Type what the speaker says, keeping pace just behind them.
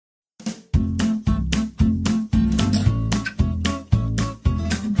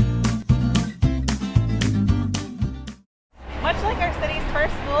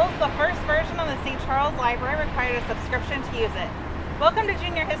required a subscription to use it. Welcome to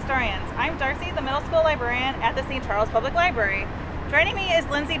Junior Historians. I'm Darcy, the middle school librarian at the St. Charles Public Library. Joining me is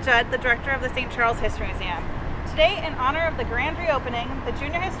Lindsay Judd, the director of the St. Charles History Museum. Today, in honor of the grand reopening, the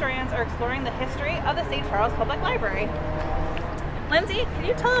Junior Historians are exploring the history of the St. Charles Public Library. Lindsay, can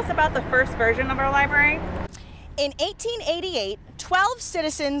you tell us about the first version of our library? In 1888, 12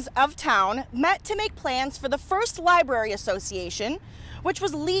 citizens of town met to make plans for the first library association, which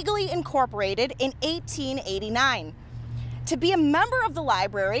was legally incorporated in 1889. To be a member of the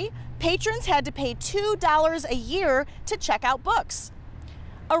library, patrons had to pay $2 a year to check out books.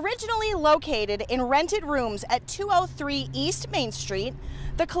 Originally located in rented rooms at 203 East Main Street,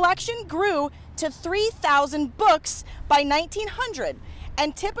 the collection grew to 3,000 books by 1900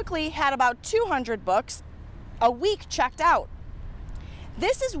 and typically had about 200 books a week checked out.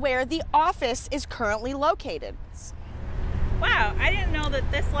 This is where the office is currently located. Wow, I didn't know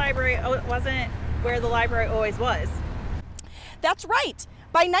that this library wasn't where the library always was. That's right.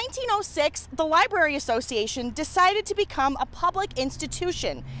 By 1906, the Library Association decided to become a public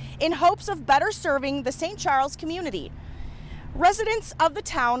institution in hopes of better serving the St. Charles community. Residents of the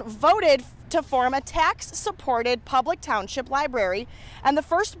town voted to form a tax-supported public township library, and the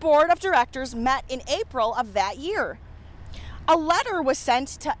first board of directors met in April of that year. A letter was sent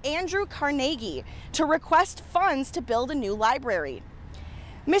to Andrew Carnegie to request funds to build a new library.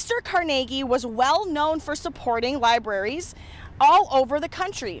 Mr. Carnegie was well known for supporting libraries all over the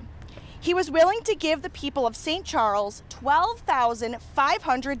country. He was willing to give the people of St. Charles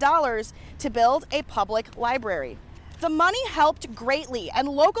 $12,500 to build a public library. The money helped greatly, and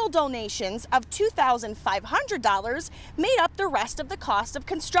local donations of $2,500 made up the rest of the cost of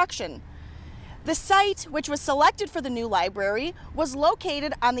construction. The site, which was selected for the new library, was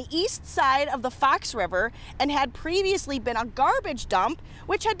located on the east side of the Fox River and had previously been a garbage dump,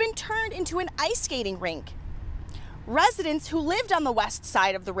 which had been turned into an ice skating rink. Residents who lived on the west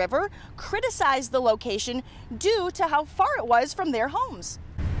side of the river criticized the location due to how far it was from their homes.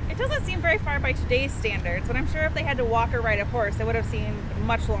 It doesn't seem very far by today's standards, but I'm sure if they had to walk or ride a horse, it would have seemed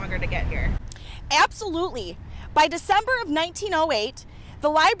much longer to get here. Absolutely. By December of 1908, the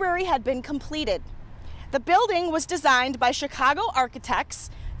library had been completed. The building was designed by Chicago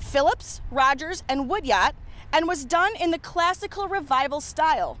architects Phillips, Rogers, and Woodyard, and was done in the classical revival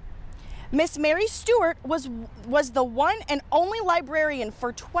style. Miss Mary Stewart was the one and only librarian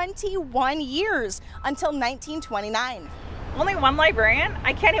for 21 years until 1929. Only one librarian?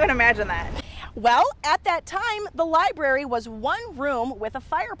 I can't even imagine that. Well, at that time, the library was one room with a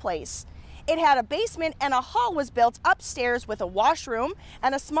fireplace. It had a basement, and a hall was built upstairs with a washroom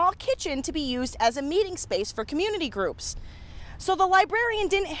and a small kitchen to be used as a meeting space for community groups. So the librarian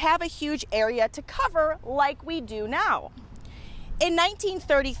didn't have a huge area to cover like we do now. In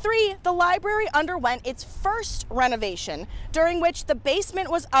 1933, the library underwent its first renovation, during which the basement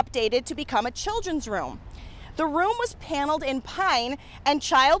was updated to become a children's room. The room was paneled in pine, and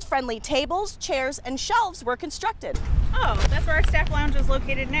child-friendly tables, chairs, and shelves were constructed. Oh, that's where our staff lounge is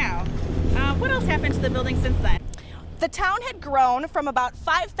located now. What else happened to the building since then? The town had grown from about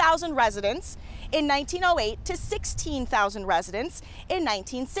 5,000 residents in 1908 to 16,000 residents in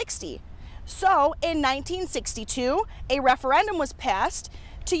 1960. So, in 1962, a referendum was passed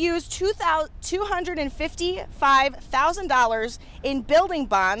to use $255,000 in building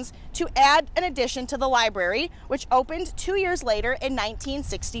bonds to add an addition to the library, which opened 2 years later in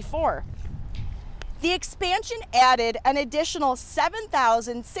 1964. The expansion added an additional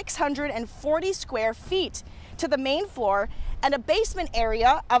 7,640 square feet to the main floor and a basement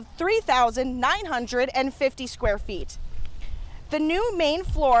area of 3,950 square feet. The new main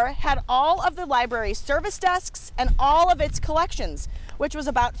floor had all of the library's service desks and all of its collections, which was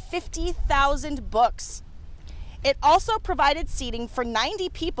about 50,000 books. It also provided seating for 90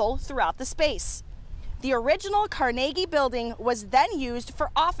 people throughout the space. The original Carnegie building was then used for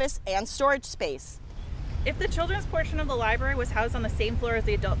office and storage space. If the children's portion of the library was housed on the same floor as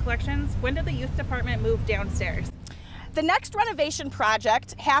the adult collections, when did the youth department move downstairs? The next renovation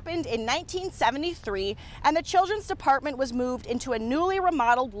project happened in 1973, and the children's department was moved into a newly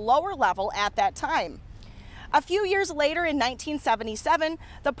remodeled lower level at that time. A few years later, in 1977,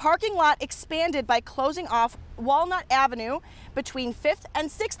 the parking lot expanded by closing off Walnut Avenue between 5th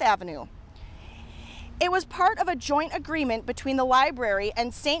and 6th Avenue. It was part of a joint agreement between the library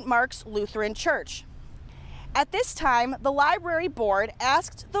and St. Mark's Lutheran Church. At this time, the library board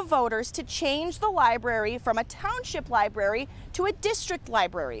asked the voters to change the library from a township library to a district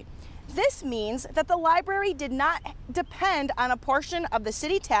library. This means that the library did not depend on a portion of the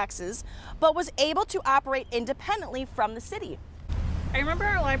city taxes, but was able to operate independently from the city. I remember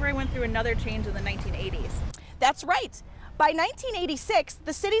our library went through another change in the 1980s. That's right. By 1986,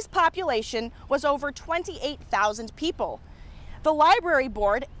 the city's population was over 28,000 people. The library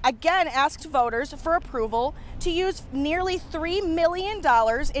board again asked voters for approval to use nearly $3 million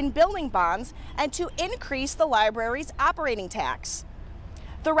in building bonds and to increase the library's operating tax.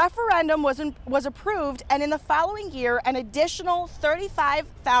 The referendum was approved, and in the following year, an additional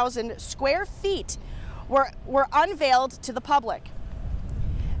 35,000 square feet were unveiled to the public.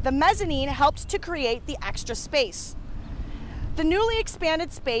 The mezzanine helped to create the extra space. The newly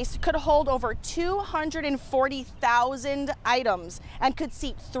expanded space could hold over 240,000 items and could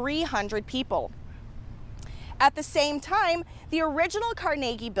seat 300 people. At the same time, the original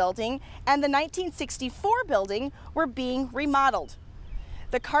Carnegie Building and the 1964 building were being remodeled.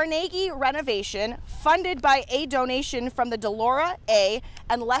 The Carnegie renovation, funded by a donation from the Delora A.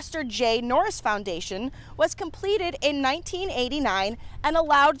 and Lester J. Norris Foundation, was completed in 1989 and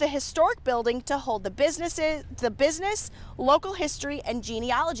allowed the historic building to hold the business, local history, and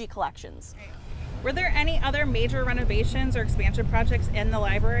genealogy collections. Were there any other major renovations or expansion projects in the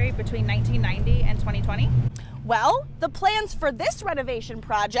library between 1990 and 2020? Well, the plans for this renovation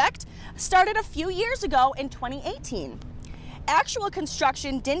project started a few years ago in 2018. Actual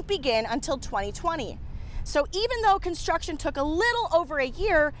construction didn't begin until 2020. So even though construction took a little over a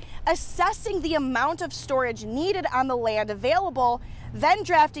year, assessing the amount of storage needed on the land available, then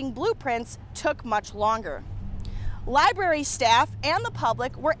drafting blueprints took much longer. Library staff and the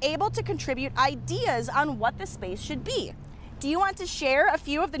public were able to contribute ideas on what the space should be. Do you want to share a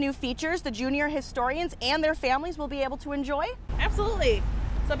few of the new features the junior historians and their families will be able to enjoy? Absolutely.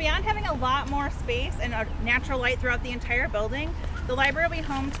 So beyond having a lot more space and a natural light throughout the entire building, the library will be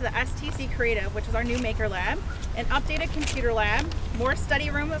home to the STC Creative, which is our new maker lab, an updated computer lab, more study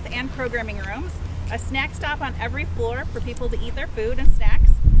rooms and programming rooms, a snack stop on every floor for people to eat their food and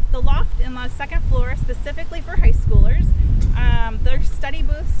snacks, the loft in the second floor specifically for high schoolers, there's study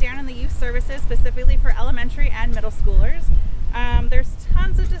booths down in the youth services specifically for elementary and middle schoolers. There's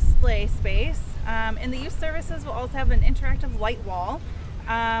tons of display space. In the youth services, we'll also have an interactive light wall.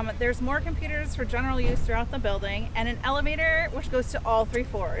 There's more computers for general use throughout the building, and an elevator which goes to all 3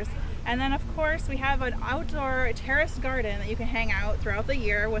 floors. And then of course we have an outdoor terraced garden that you can hang out throughout the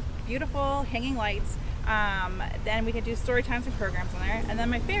year with beautiful hanging lights. Then we can do story times and programs in there. And then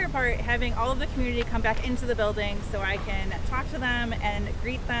my favorite part, having all of the community come back into the building so I can talk to them and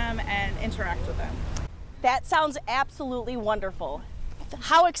greet them and interact with them. That sounds absolutely wonderful.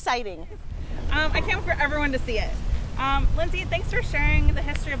 How exciting. I can't wait for everyone to see it. Lindsay, thanks for sharing the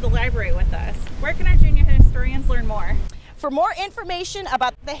history of the library with us. Where can our junior historians learn more? For more information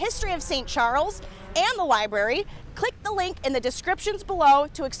about the history of St. Charles and the library, click the link in the descriptions below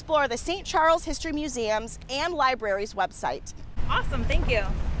to explore the St. Charles History Museum's and Library's website. Awesome, thank you.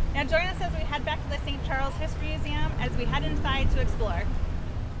 Now join us as we head back to the St. Charles History Museum as we head inside to explore.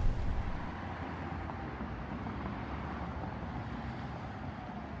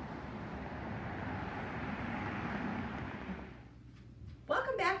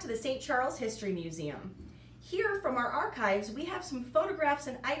 Welcome back to the St. Charles History Museum. Here from our archives, we have some photographs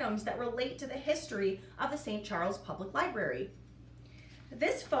and items that relate to the history of the St. Charles Public Library.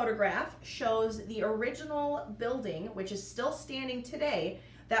 This photograph shows the original building, which is still standing today,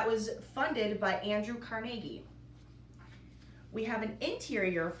 that was funded by Andrew Carnegie. We have an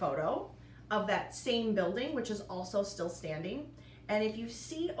interior photo of that same building, which is also still standing. And if you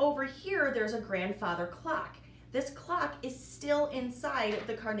see over here, there's a grandfather clock. This clock is still inside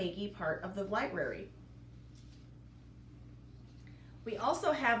the Carnegie part of the library. We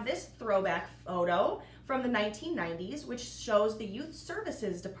also have this throwback photo from the 1990s, which shows the Youth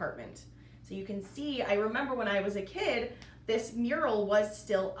Services Department. So you can see, I remember when I was a kid, this mural was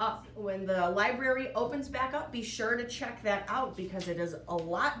still up. When the library opens back up, be sure to check that out because it is a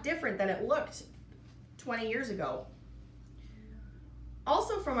lot different than it looked 20 years ago.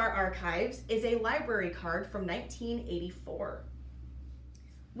 Also from our archives is a library card from 1984.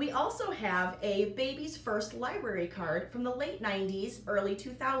 We also have a Baby's First library card from the late 90s, early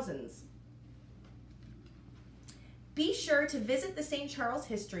 2000s. Be sure to visit the St. Charles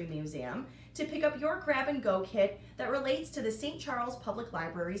History Museum to pick up your grab-and-go kit that relates to the St. Charles Public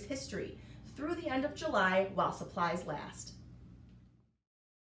Library's history through the end of July while supplies last.